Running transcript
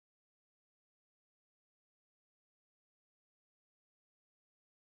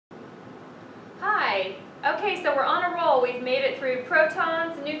Okay, so we're on a roll. We've made it through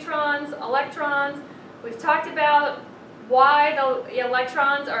protons, neutrons, electrons. We've talked about why the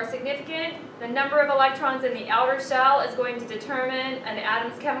electrons are significant. The number of electrons in the outer shell is going to determine an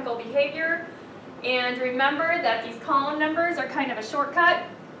atom's chemical behavior. And remember that these column numbers are kind of a shortcut.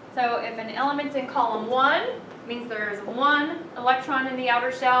 So if an element's in column 1, it means there's 1 electron in the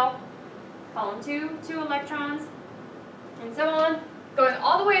outer shell. Column 2, 2 electrons, and so on. Going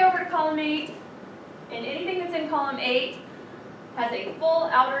all the way over to column 8. And anything that's in column 8 has a full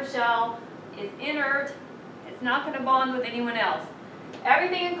outer shell, is inert, it's not going to bond with anyone else.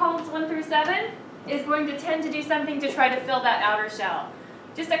 Everything in columns 1 through 7 is going to tend to do something to try to fill that outer shell.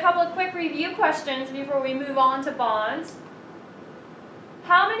 Just a couple of quick review questions before we move on to bonds.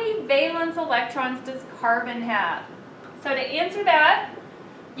 How many valence electrons does carbon have? So to answer that,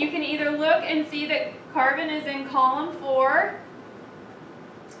 you can either look and see that carbon is in column 4.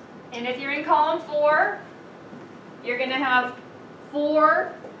 And if you're in column 4, you're going to have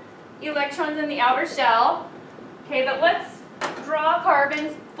 4 electrons in the outer shell. Okay, but let's draw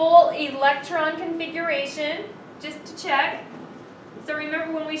carbon's full electron configuration just to check. So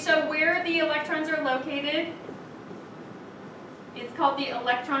remember, when we show where the electrons are located, it's called the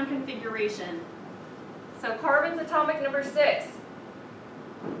electron configuration. So carbon's atomic number 6.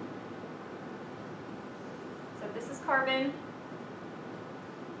 So this is carbon.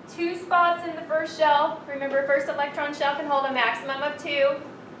 2 spots in the first shell. Remember, first electron shell can hold a maximum of 2.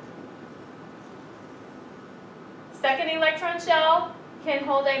 Second electron shell can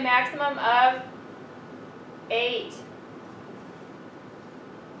hold a maximum of 8.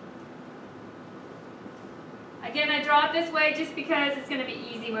 Again, I draw it this way just because it's going to be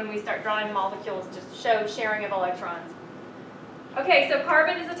easy when we start drawing molecules to show sharing of electrons. Okay, so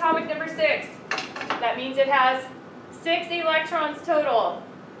carbon is atomic number 6. That means it has 6 electrons total.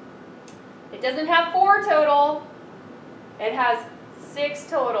 It doesn't have 4 total, it has 6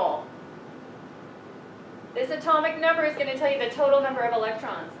 total. This atomic number is going to tell you the total number of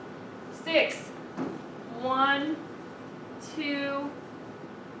electrons. 6, 1, 2,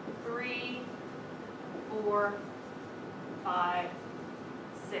 3, 4, 5,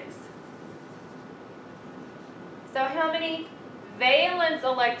 6. So how many valence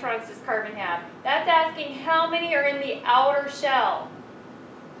electrons does carbon have? That's asking how many are in the outer shell.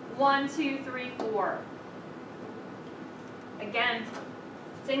 1, 2, 3, 4. Again,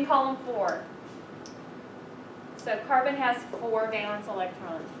 it's in column 4. So carbon has 4 valence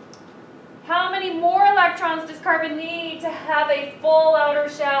electrons. How many more electrons does carbon need to have a full outer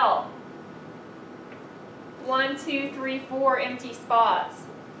shell? 1, 2, 3, 4 empty spots.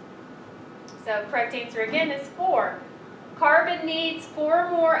 So correct answer again is 4. Carbon needs 4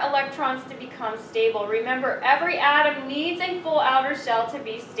 more electrons to become stable. Remember, every atom needs a full outer shell to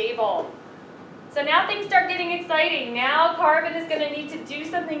be stable. So now things start getting exciting. Now carbon is going to need to do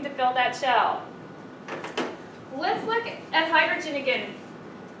something to fill that shell. Let's look at hydrogen again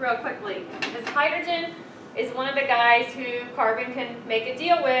real quickly. Because hydrogen is one of the guys who carbon can make a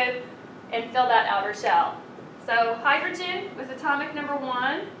deal with and fill that outer shell. So hydrogen was atomic number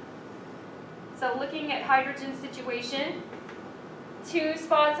 1. So looking at hydrogen's situation, 2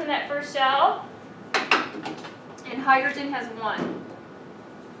 spots in that first shell, and hydrogen has 1.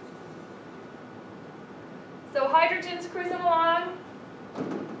 So hydrogen's cruising along,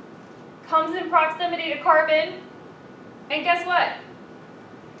 comes in proximity to carbon, and guess what?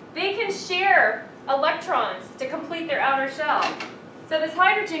 They can share electrons to complete their outer shell. So this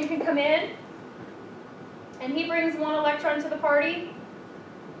hydrogen can come in, and he brings 1 electron to the party.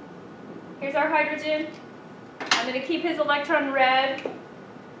 Here's our hydrogen. I'm going to keep his electron red.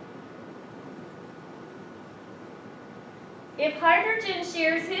 If hydrogen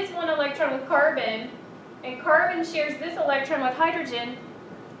shares his 1 electron with carbon, and carbon shares this electron with hydrogen,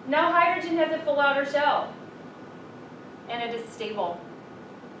 now hydrogen has a full outer shell, and it is stable.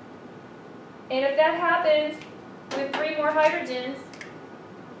 And if that happens with 3 more hydrogens,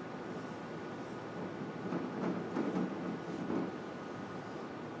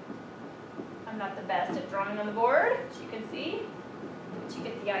 I'm not the best at drawing on the board, as you can see, but you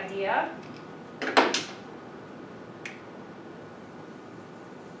get the idea.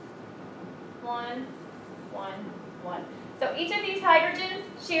 One, 1, 1. So each of these hydrogens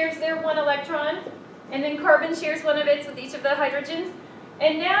shares their 1 electron, and then carbon shares 1 of its with each of the hydrogens.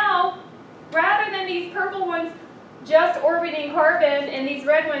 And now, rather than these purple ones just orbiting carbon and these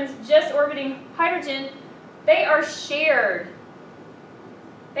red ones just orbiting hydrogen, they are shared.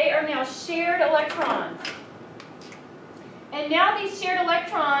 They are now shared electrons. And now these shared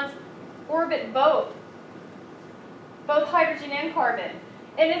electrons orbit both hydrogen and carbon.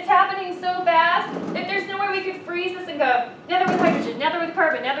 And it's happening so fast that there's no way we could freeze this and go, now they're with hydrogen, now they're with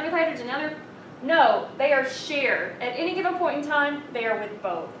carbon, now they're with hydrogen, now they're... No, they are shared. At any given point in time, they are with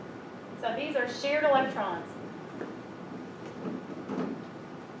both. So these are shared electrons.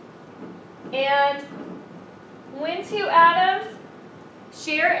 And when two atoms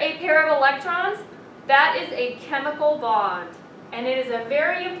share a pair of electrons, that is a chemical bond. And it is a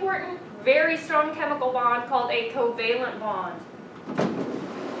very important, very strong chemical bond called a covalent bond.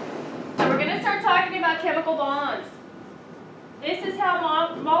 So we're going to start talking about chemical bonds. This is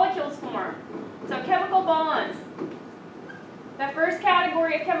how molecules form. So chemical bonds. The first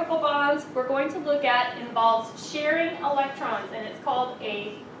category of chemical bonds we're going to look at involves sharing electrons, and it's called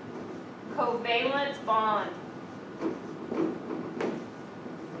a covalent bond.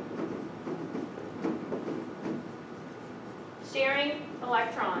 Sharing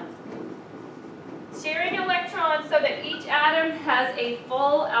electrons. Sharing electrons so that each atom has a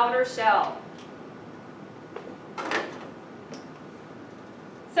full outer shell.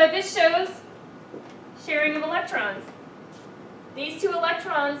 So this shows sharing of electrons. These two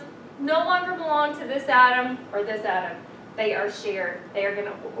electrons no longer belong to this atom or this atom. They are shared. They are going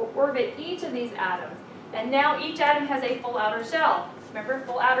to orbit each of these atoms. And now each atom has a full outer shell. Remember,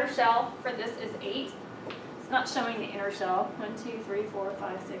 full outer shell for this is 8. It's not showing the inner shell. 1, 2, 3, 4,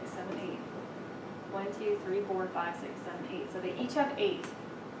 5, 6, 7, 8. 1, 2, 3, 4, 5, 6, 7, 8. So they each have 8.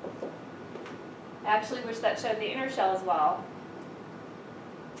 I actually wish that showed the inner shell as well.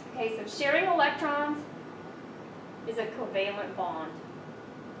 Okay, so sharing electrons is a covalent bond.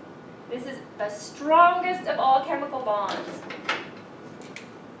 This is the strongest of all chemical bonds.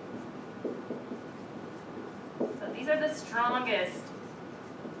 So these are the strongest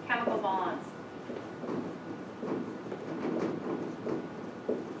chemical bonds.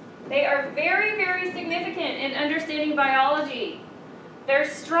 They are very, very significant in understanding biology. They're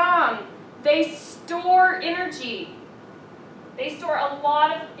strong. They store energy. They store a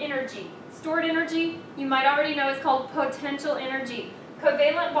lot of energy. Stored energy, you might already know, is called potential energy.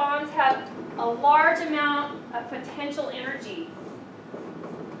 Covalent bonds have a large amount of potential energy.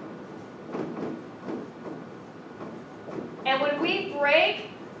 And when we break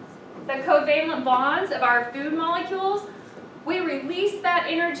the covalent bonds of our food molecules, we release that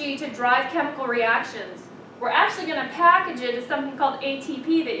energy to drive chemical reactions. We're actually going to package it as something called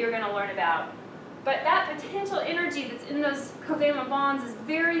ATP that you're going to learn about. But that potential energy that's in those covalent bonds is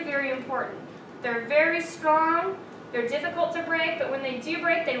very, very important. They're very strong, they're difficult to break, but when they do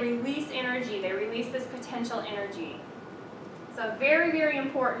break, they release energy. They release this potential energy. So very, very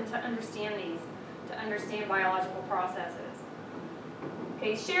important to understand these, to understand biological processes.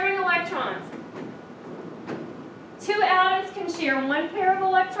 Okay, sharing electrons. Two atoms can share one pair of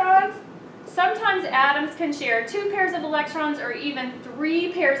electrons. Sometimes atoms can share 2 pairs of electrons or even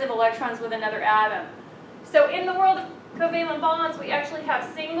 3 pairs of electrons with another atom. So in the world of covalent bonds, we actually have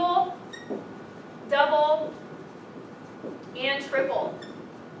single, double, and triple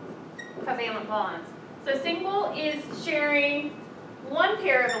covalent bonds. So single is sharing 1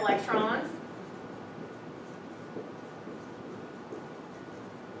 pair of electrons.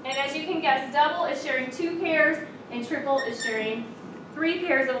 And as you can guess, double is sharing 2 pairs, and triple is sharing 3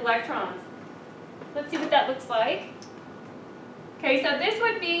 pairs of electrons. Let's see what that looks like. Okay, so this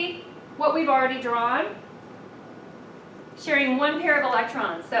would be what we've already drawn, sharing 1 pair of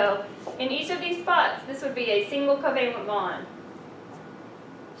electrons. So in each of these spots, this would be a single covalent bond,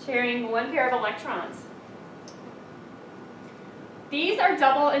 sharing 1 pair of electrons. These are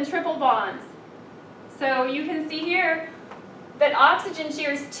double and triple bonds. So you can see here that oxygen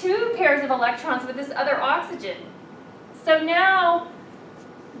shares 2 pairs of electrons with this other oxygen. So now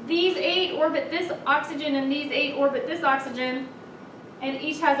these 8 orbit this oxygen and these 8 orbit this oxygen, and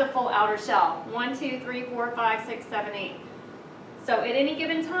each has a full outer shell. 1, 2, 3, 4, 5, 6, 7, 8. So at any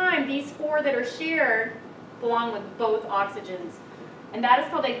given time, these 4 that are shared belong with both oxygens. And that is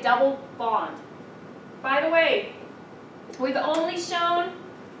called a double bond. By the way, we've only shown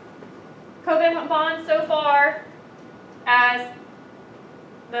covalent bonds so far as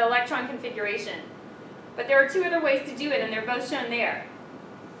the electron configuration. But there are 2 other ways to do it, and they're both shown there.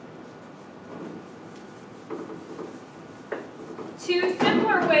 2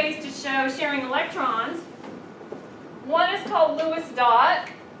 simpler ways to show sharing electrons. One is called Lewis dot,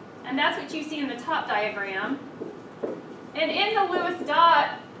 and that's what you see in the top diagram. And in the Lewis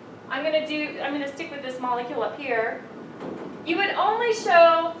dot, I'm going to stick with this molecule up here. You would only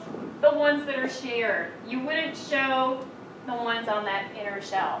show the ones that are shared. You wouldn't show the ones on that inner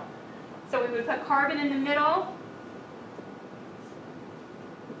shell. So we would put carbon in the middle.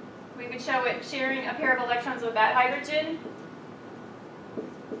 We would show it sharing a pair of electrons with that hydrogen.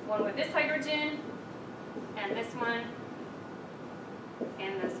 one with this hydrogen, and this one,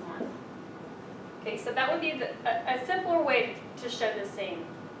 and this one. Okay, so that would be a simpler way to show this thing.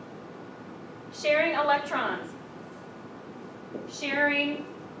 Sharing electrons. Sharing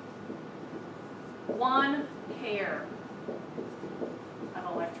one pair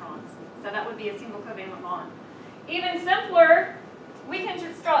of electrons. So that would be a single covalent bond. Even simpler, we can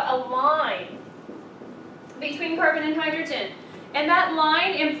just draw a line between carbon and hydrogen. And that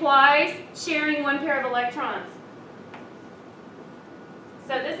line implies sharing one pair of electrons.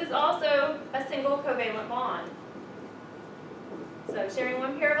 So this is also a single covalent bond. So sharing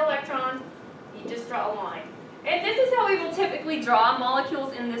one pair of electrons, you just draw a line. And this is how we will typically draw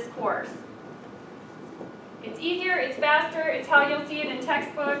molecules in this course. It's easier, it's faster, it's how you'll see it in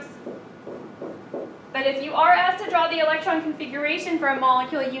textbooks. But if you are asked to draw the electron configuration for a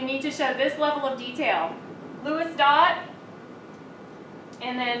molecule, you need to show this level of detail. Lewis dot,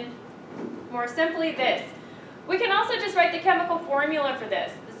 and then more simply this. We can also just write the chemical formula for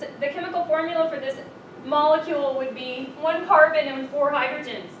this. The chemical formula for this molecule would be 1 carbon and 4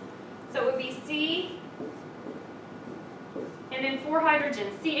 hydrogens. So it would be C and then 4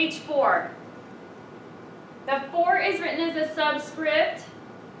 hydrogens, CH4. The 4 is written as a subscript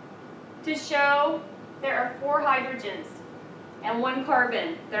to show there are 4 hydrogens and 1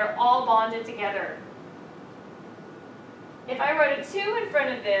 carbon that are all bonded together. If I wrote a 2 in front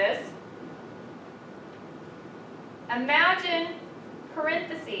of this, imagine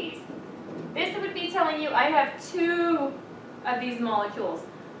parentheses. This would be telling you I have 2 of these molecules.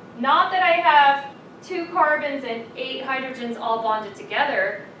 Not that I have 2 carbons and 8 hydrogens all bonded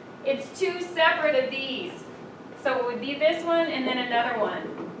together. It's 2 separate of these. So it would be this one and then another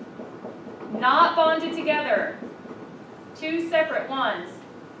one. Not bonded together. 2 separate ones.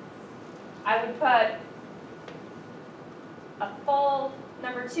 I would put a full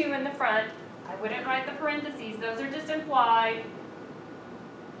number 2 in the front. I wouldn't write the parentheses. Those are just implied.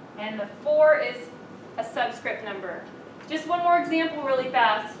 And the 4 is a subscript number. Just one more example really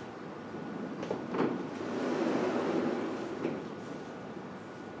fast.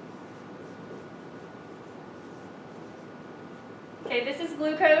 Okay, this is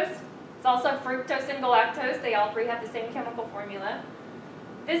glucose. It's also fructose and galactose. They all 3 have the same chemical formula.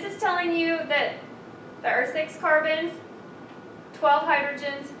 This is telling you that there are 6 carbons, 12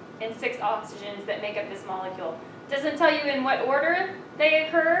 hydrogens, and 6 oxygens that make up this molecule. Doesn't tell you in what order they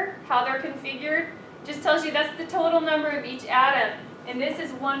occur, how they're configured. Just tells you that's the total number of each atom. And this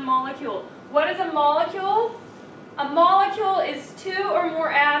is one molecule. What is a molecule? A molecule is 2 or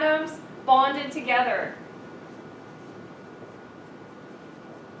more atoms bonded together.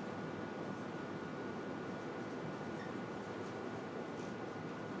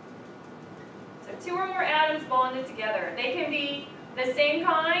 So 2 or more atoms bonded together. They can be the same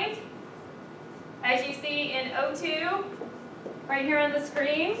kind, as you see in O2, right here on the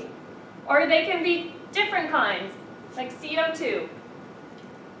screen, or they can be different kinds, like CO2.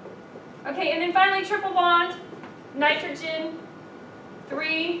 Okay, and then finally triple bond, nitrogen,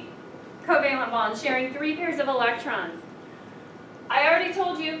 3 covalent bonds, sharing 3 pairs of electrons. I already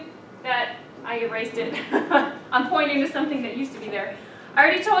told you that, I erased it, I'm pointing to something that used to be there. I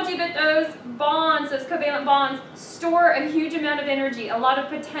already told you that those bonds, those covalent bonds, store a huge amount of energy, a lot of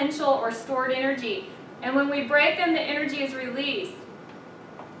potential or stored energy. And when we break them, the energy is released.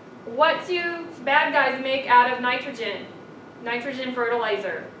 What do bad guys make out of nitrogen? Nitrogen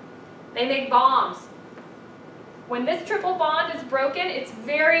fertilizer. They make bombs. When this triple bond is broken, it's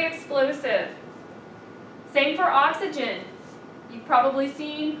very explosive. Same for oxygen. You've probably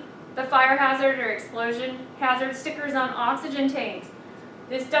seen the fire hazard or explosion hazard stickers on oxygen tanks.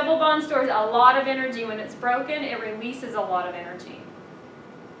 This double bond stores a lot of energy. When it's broken, it releases a lot of energy.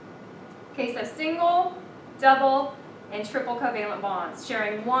 Okay, so single, double, and triple covalent bonds,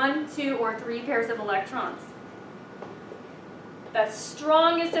 sharing 1, 2, or 3 pairs of electrons. The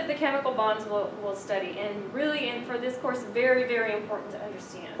strongest of the chemical bonds we'll study, and really, and for this course, very, very important to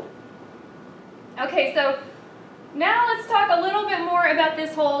understand. Okay, so now let's talk a little bit more about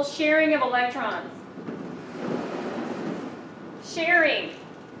this whole sharing of electrons. Sharing.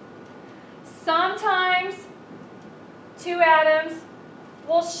 Sometimes 2 atoms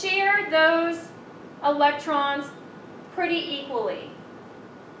will share those electrons pretty equally.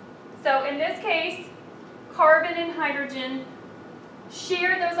 So in this case, carbon and hydrogen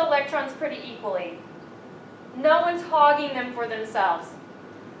share those electrons pretty equally. No one's hogging them for themselves.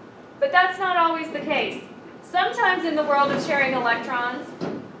 But that's not always the case. Sometimes in the world of sharing electrons,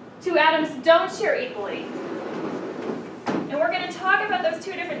 2 atoms don't share equally. And we're going to talk about those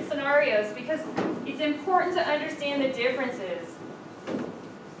 2 different scenarios because it's important to understand the differences.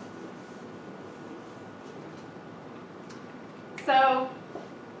 So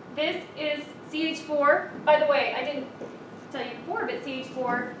this is CH4. By the way, I didn't tell you before, but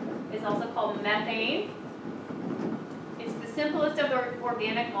CH4 is also called methane. It's the simplest of the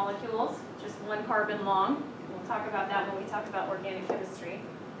organic molecules, just one carbon long. We'll talk about that when we talk about organic chemistry.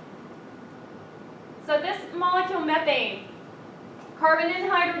 So this molecule methane, carbon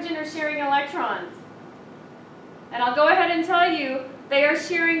and hydrogen are sharing electrons. And I'll go ahead and tell you, they are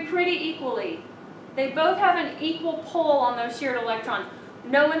sharing pretty equally. They both have an equal pull on those shared electrons.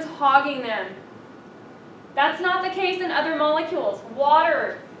 No one's hogging them. That's not the case in other molecules.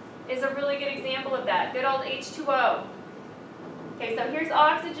 Water is a really good example of that. Good old H2O. Okay, so here's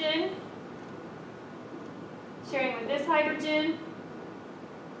oxygen sharing with this hydrogen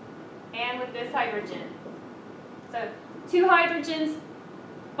and with this hydrogen. So two hydrogens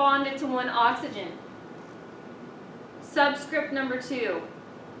bonded to one oxygen. Subscript number 2,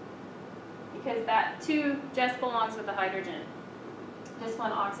 because that 2 just belongs with the hydrogen. Just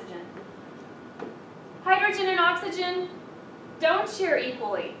one oxygen. Hydrogen and oxygen don't share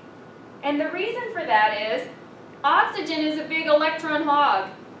equally. And the reason for that is oxygen is a big electron hog.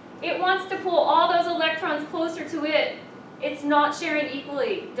 It wants to pull all those electrons closer to it. It's not sharing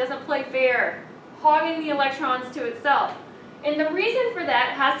equally. It doesn't play fair, hogging the electrons to itself. And the reason for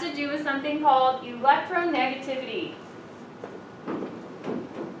that has to do with something called electronegativity.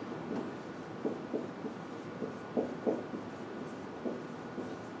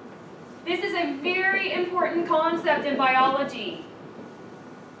 This is a very important concept in biology.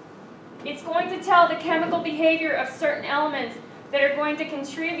 It's going to tell the chemical behavior of certain elements that are going to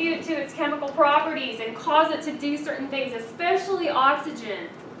contribute to its chemical properties and cause it to do certain things, especially oxygen.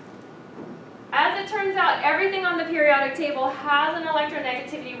 As it turns out, everything on the periodic table has an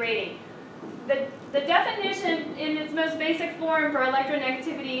electronegativity rating. The definition in its most basic form for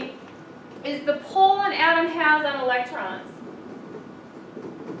electronegativity is the pull an atom has on electrons.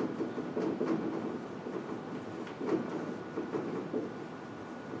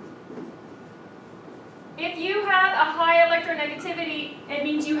 If you have a high electronegativity, it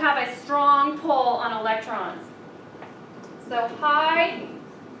means you have a strong pull on electrons. So high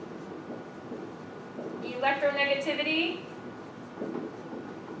electronegativity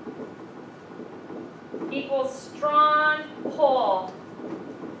equals strong pull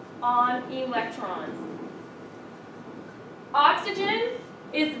on electrons. Oxygen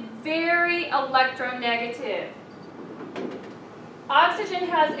is very electronegative. Oxygen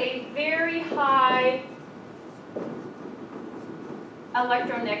has a very high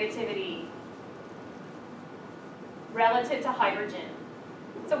electronegativity relative to hydrogen.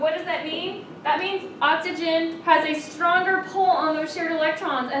 So what does that mean? That means oxygen has a stronger pull on those shared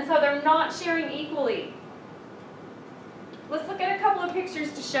electrons, and so they're not sharing equally. Let's look at a couple of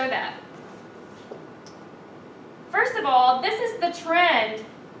pictures to show that. First of all, this is the trend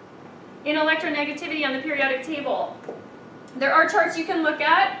in electronegativity on the periodic table. There are charts you can look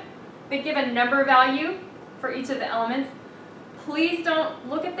at that give a number value for each of the elements. Please don't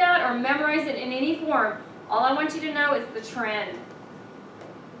look at that or memorize it in any form. All I want you to know is the trend.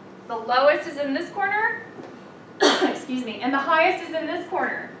 The lowest is in this corner, excuse me, and the highest is in this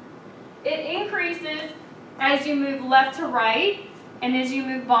corner. It increases as you move left to right and as you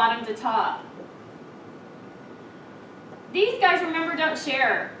move bottom to top. These guys, remember, don't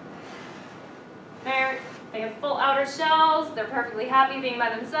share. They have full outer shells. They're perfectly happy being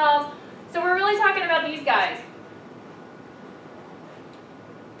by themselves. So we're really talking about these guys.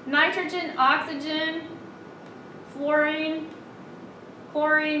 Nitrogen, oxygen, fluorine,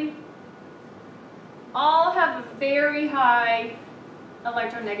 chlorine, all have a very high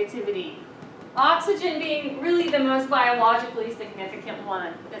electronegativity. Oxygen being really the most biologically significant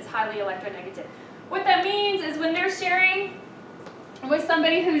one that's highly electronegative. What that means is when they're sharing with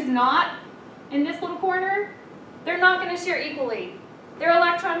somebody who's not in this little corner, they're not going to share equally. They're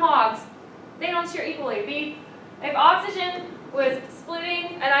electron hogs. They don't share equally. If oxygen was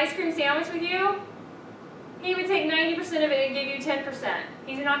splitting an ice cream sandwich with you, he would take 90% of it and give you 10%.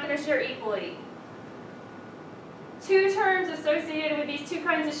 He's not going to share equally. Two terms associated with these two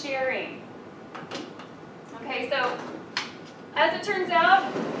kinds of sharing. Okay, so as it turns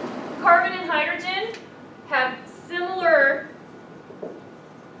out, carbon and hydrogen have similar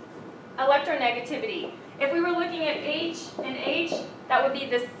electronegativity. If we were looking at H and H, that would be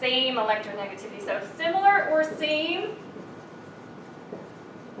the same electronegativity. So similar or same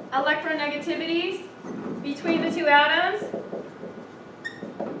electronegativities between the two atoms,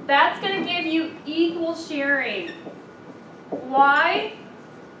 that's going to give you equal sharing. Why?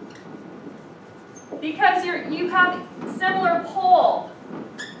 Because you have similar pull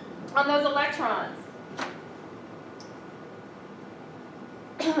on those electrons.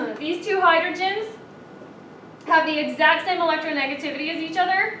 These two hydrogens have the exact same electronegativity as each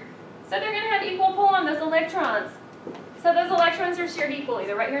other, so they're going to have equal pull on those electrons. So those electrons are shared equally.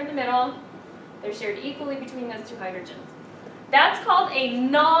 They're right here in the middle. They're shared equally between those two hydrogens. That's called a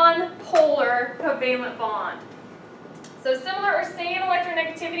non-polar covalent bond. So similar or same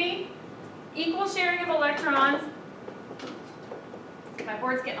electronegativity, equal sharing of electrons. My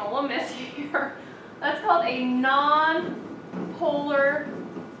board's getting a little messy here. That's called a non-polar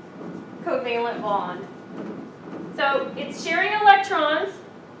covalent bond. So it's sharing electrons,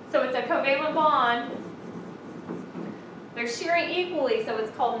 so it's a covalent bond. They're sharing equally, so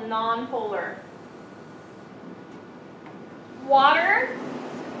it's called non-polar. Water,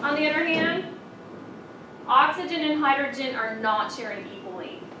 on the other hand, oxygen and hydrogen are not sharing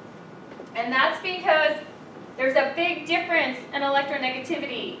equally. And that's because there's a big difference in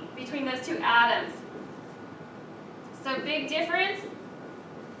electronegativity between those two atoms. So big difference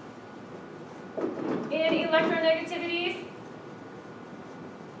in electronegativities.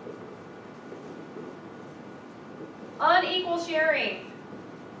 Unequal sharing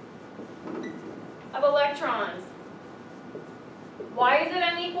of electrons. Why is it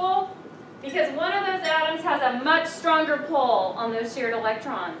unequal? Because one of those atoms has a much stronger pull on those shared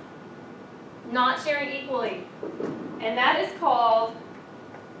electrons, not sharing equally. And that is called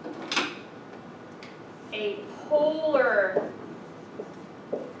a polar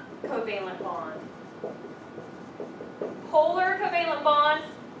covalent bond. Polar covalent bonds,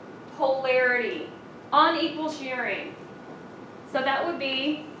 polarity, unequal sharing. So that would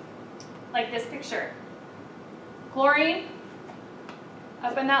be like this picture. Chlorine,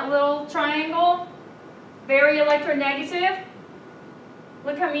 up in that little triangle, very electronegative.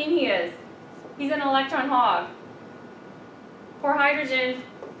 Look how mean he is. He's an electron hog. Poor hydrogen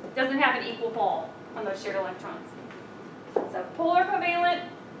doesn't have an equal pull on those shared electrons. So polar covalent,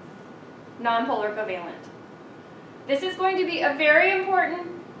 non-polar covalent. This is going to be a very important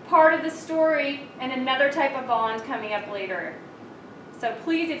part of the story and another type of bond coming up later. So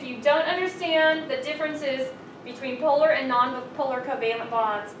please, if you don't understand the differences between polar and non-polar covalent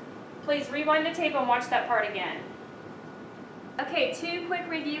bonds, please rewind the tape and watch that part again. Okay, 2 quick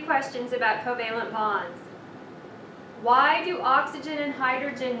review questions about covalent bonds. Why do oxygen and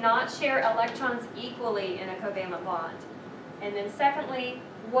hydrogen not share electrons equally in a covalent bond? And then secondly,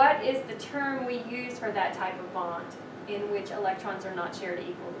 what is the term we use for that type of bond in which electrons are not shared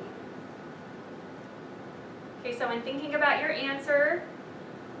equally? Okay, so in thinking about your answer,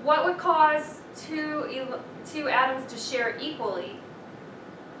 what would cause two atoms to share equally?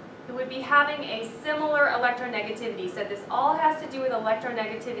 It would be having a similar electronegativity. So this all has to do with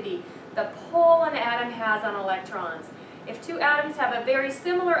electronegativity, the pull an atom has on electrons. If two atoms have a very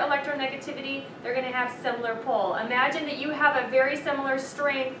similar electronegativity, they're going to have similar pull. Imagine that you have a very similar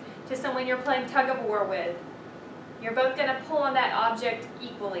strength to someone you're playing tug of war with. You're both going to pull on that object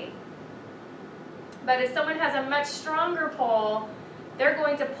equally. But if someone has a much stronger pull, they're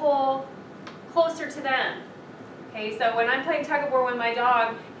going to pull closer to them. Okay, so when I'm playing tug of war with my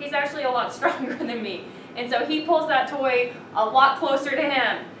dog, he's actually a lot stronger than me. And so he pulls that toy a lot closer to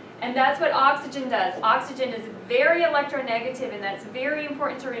him. And that's what oxygen does. Oxygen is very electronegative, and that's very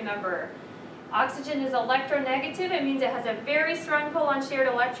important to remember. Oxygen is electronegative. It means it has a very strong pull on shared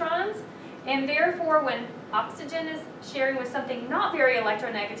electrons. And therefore, when oxygen is sharing with something not very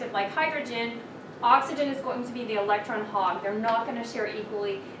electronegative like hydrogen, oxygen is going to be the electron hog. They're not going to share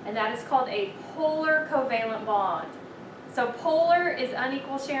equally, and that is called a polar covalent bond. So polar is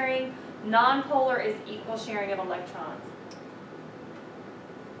unequal sharing, non-polar is equal sharing of electrons.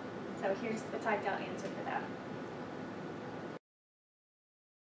 So here's the typed out answer for that.